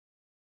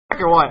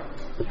or what?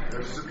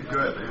 They're super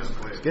good. They just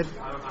play. Good.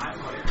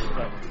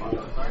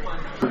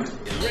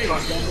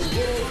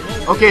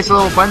 Okay,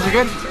 so buttons are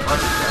good?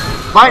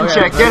 Button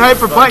check. Get hype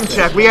for button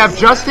check. We have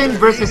Justin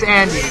versus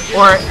Andy.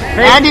 Or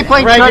Andy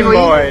playing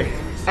Chun-Li.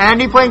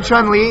 Andy playing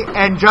Chun-Li.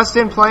 And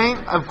Justin playing,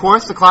 of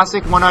course, the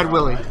classic One-Eyed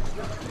Willy.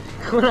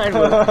 One-Eyed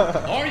Willy.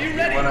 Are you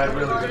ready? One-Eyed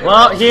Willy.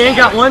 Well, he ain't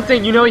got one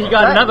thing. You know he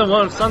got another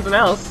one of something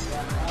else.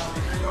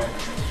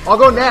 I'll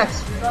go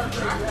next.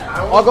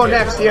 I'll go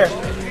next here.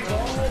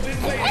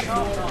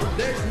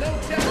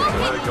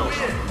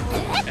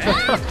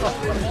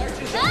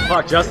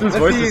 Fuck, Justin's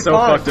voice is so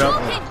fucked up.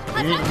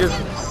 You can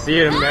just see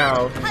him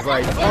now. He's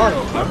like,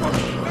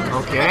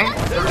 okay.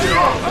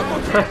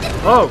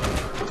 Oh!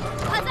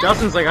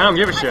 Justin's like, I don't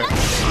give a shit.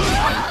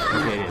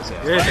 Okay,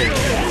 it is.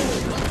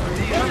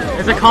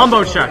 It's a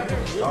combo check.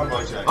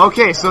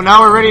 Okay, so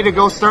now we're ready to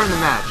go start the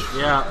match.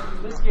 Yeah.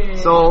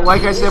 So,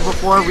 like I said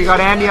before, we got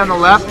Andy on the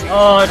left.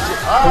 Oh,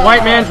 the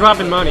white man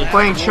dropping money.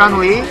 Playing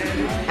Chun-Li.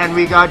 And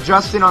we got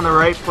Justin on the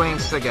right playing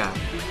Sagat.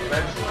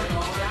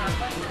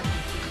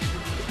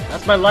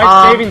 That's my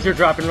life savings you're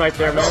dropping right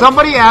there, man.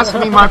 Somebody asked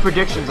me my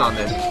predictions on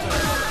this.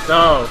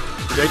 So,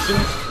 predictions?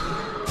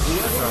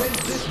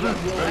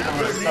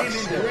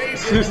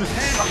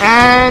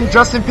 And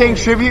Justin paying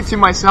tribute to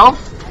myself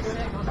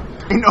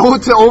in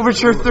Ode to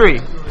Overture 3.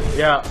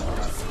 Yeah.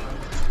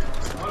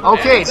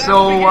 Okay,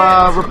 so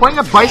we're playing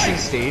a bison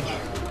stage.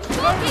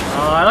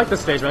 I like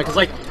this stage, man, because,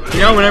 like, you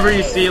know, whenever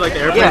you see, like,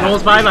 the airplane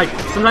rolls by, like,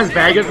 sometimes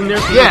Baggers in there,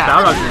 sometimes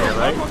Balrog's in there,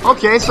 right?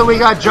 Okay, so we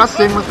got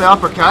Justin with the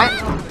uppercut.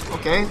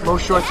 Okay, low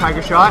short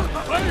tiger shot.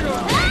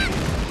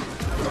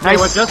 Nice.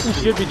 What Justin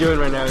should be doing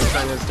right now is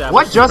trying to establish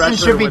what Justin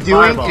should be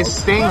doing fireballs. is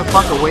staying the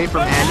fuck away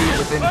from Andy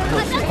within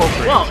poke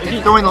range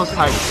and throwing those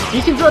tiger shots.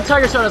 He can throw a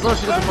tiger shot as long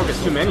as she doesn't focus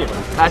too many of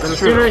them. That's and the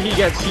true. sooner she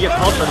gets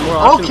help, the more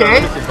options are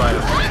limited by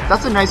him.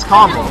 That's a nice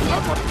combo.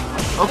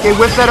 Okay,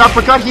 with that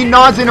uppercut, he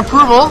nods in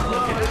approval.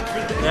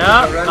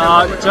 Yeah,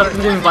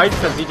 Justin didn't bite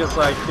because he just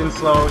like didn't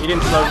slow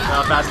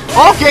fast.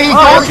 Okay, he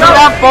goes for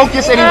that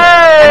focus and he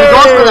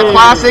goes for the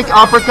classic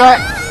uppercut,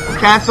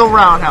 cancel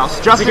roundhouse.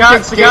 Justin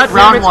takes gate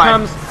round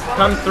one.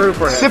 Comes through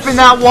for him. Sipping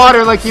that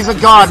water like he's a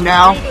god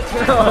now.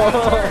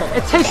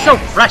 It tastes so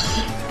fresh.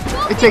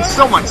 It takes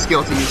so much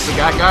skill to use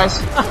Sagat,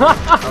 guys.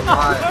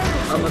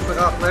 I'm a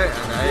Sagat player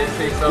and I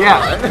take so we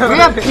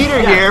have Peter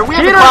here. We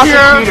have the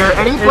classic Peter,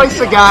 and he plays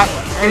Sagat.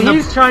 And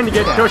he's trying to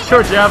get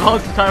short jab,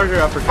 holds the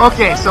tiger uppercut.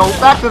 Okay, so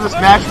back to this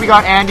match. We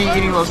got Andy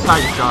eating those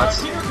tiger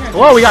shots.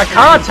 Whoa, we got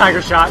Kyle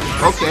tiger shot.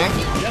 Okay.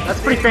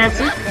 That's pretty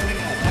fancy.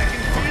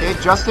 Okay,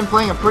 Justin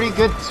playing a pretty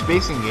good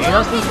spacing game.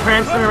 Justin's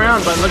prancing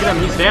around, but look at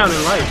him, he's down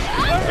in life.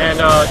 And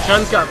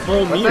Chun's got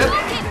full meter.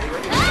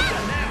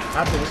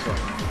 After this one.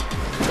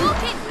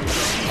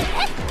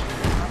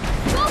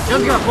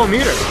 Chun's got full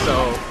meter,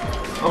 so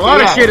a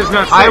lot of shit is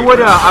not safe. I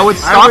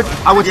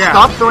would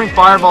stop throwing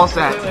fireballs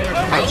at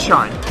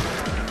Chun.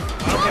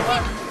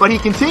 But he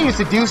continues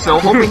to do so,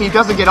 hoping he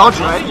doesn't get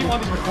ultra.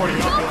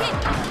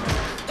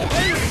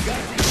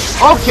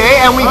 Okay,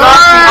 and we got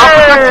the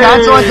uppercut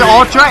cancel into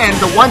ultra, and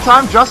the one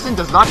time Justin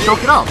does not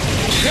choke it out.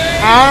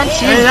 And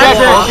she's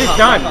dead. She's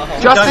done.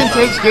 Justin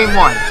takes game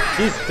one.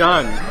 He's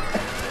done.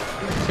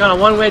 He's got a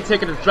one-way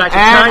ticket to China.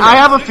 And I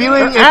have a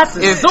feeling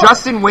if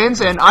Justin wins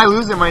and I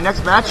lose in my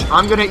next match,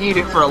 I'm gonna eat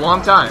it for a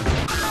long time.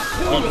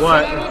 Eat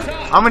what?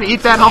 I'm gonna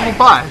eat that humble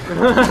pie.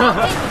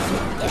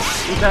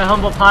 Eat that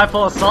humble pie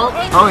full of salt?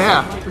 Oh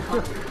yeah.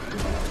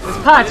 This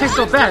pie tastes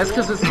so bad, it's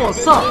because it's full of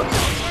salt.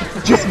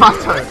 Just my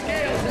turn.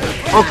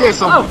 Okay,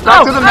 so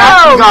back to the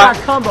match. We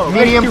got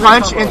medium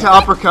punch into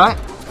uppercut.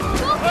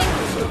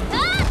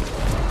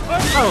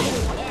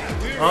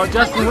 Oh,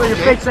 Justin, where your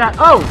fake's at?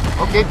 Oh!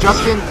 Okay,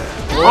 Justin.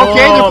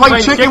 Okay, they're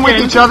playing chicken with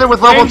each other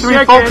with level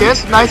 3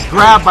 focus. Nice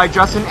grab by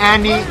Justin.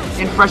 Andy,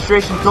 in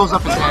frustration, throws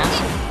up his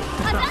hands.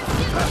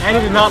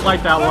 Andy did not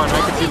like that one.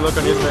 I could see the look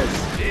on his face.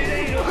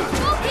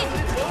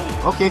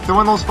 Okay,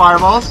 throwing those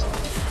fireballs.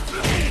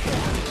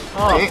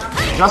 Okay,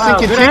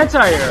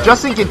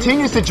 Justin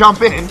continues to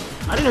jump in.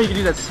 I didn't know you could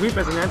do that sweep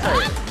as an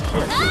anti-air.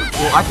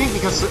 Well, I think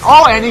because...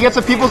 Oh, and he gets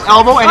a people's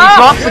elbow and he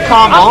drops the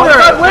combo.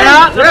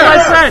 Yeah, that's what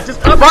I said.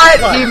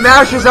 But he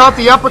mashes out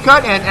the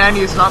uppercut and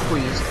Andy is not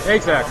pleased.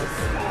 Exactly.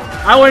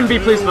 I wouldn't be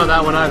pleased about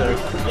that one either.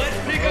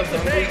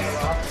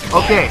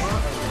 Okay,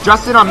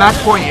 Justin on match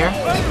point here.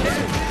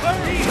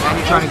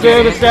 Andy trying to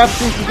get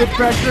establishing some good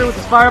pressure with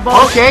his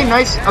fireball. Okay,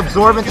 nice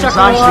absorbance in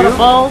Zanshu.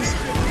 Balls.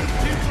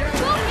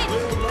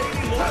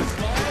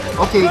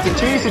 Okay, he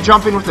continues to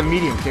jump in with a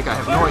medium kick. I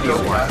have no idea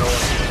why.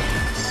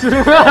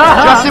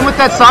 Justin with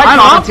that side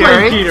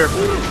commentary. Peter.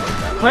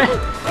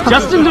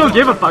 Justin don't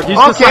give a fuck. He's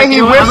just like,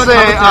 he whips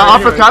the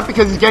uppercut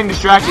because he's getting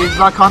distracted. He's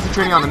not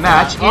concentrating on the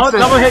match.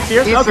 Double hit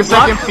fierce. Eats the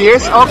second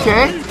fierce.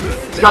 Okay.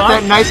 He's got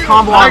that nice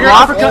combo on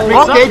block.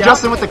 Okay,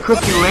 Justin with the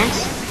crispy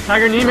links.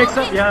 Tiger knee mix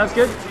up. Yeah, that's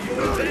good.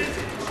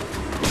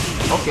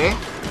 Okay.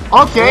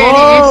 Okay, and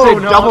he eats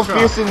a double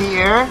fierce in the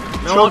air.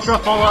 No ultra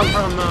fall out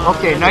from...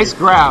 okay, nice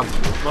grab.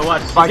 But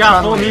watch, he's By got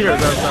Chun full Li. meter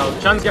though, so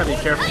Chun's gotta be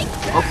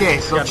careful. Okay,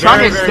 so Yeah, Chun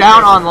very, is very down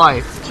careful. on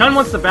life. Chun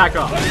wants to back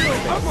off.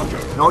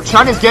 No,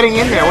 Chun is getting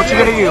in there. What you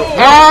gonna do?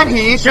 And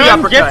he eats the Chun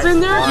uppercut. gets in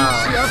there,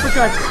 he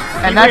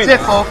uppercuts. And that's it,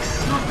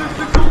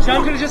 folks.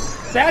 Chun could have just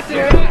sat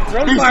there,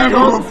 thrown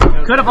fireballs.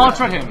 Could have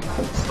ultra'd him.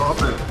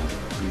 Stop it.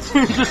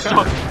 Just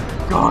stop.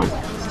 God,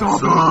 stop.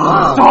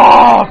 Stop.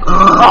 Stop!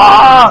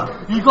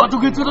 Ah! You got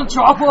to get to the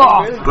chopper!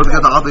 Let's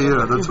get out of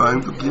here. They're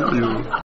trying to kill you.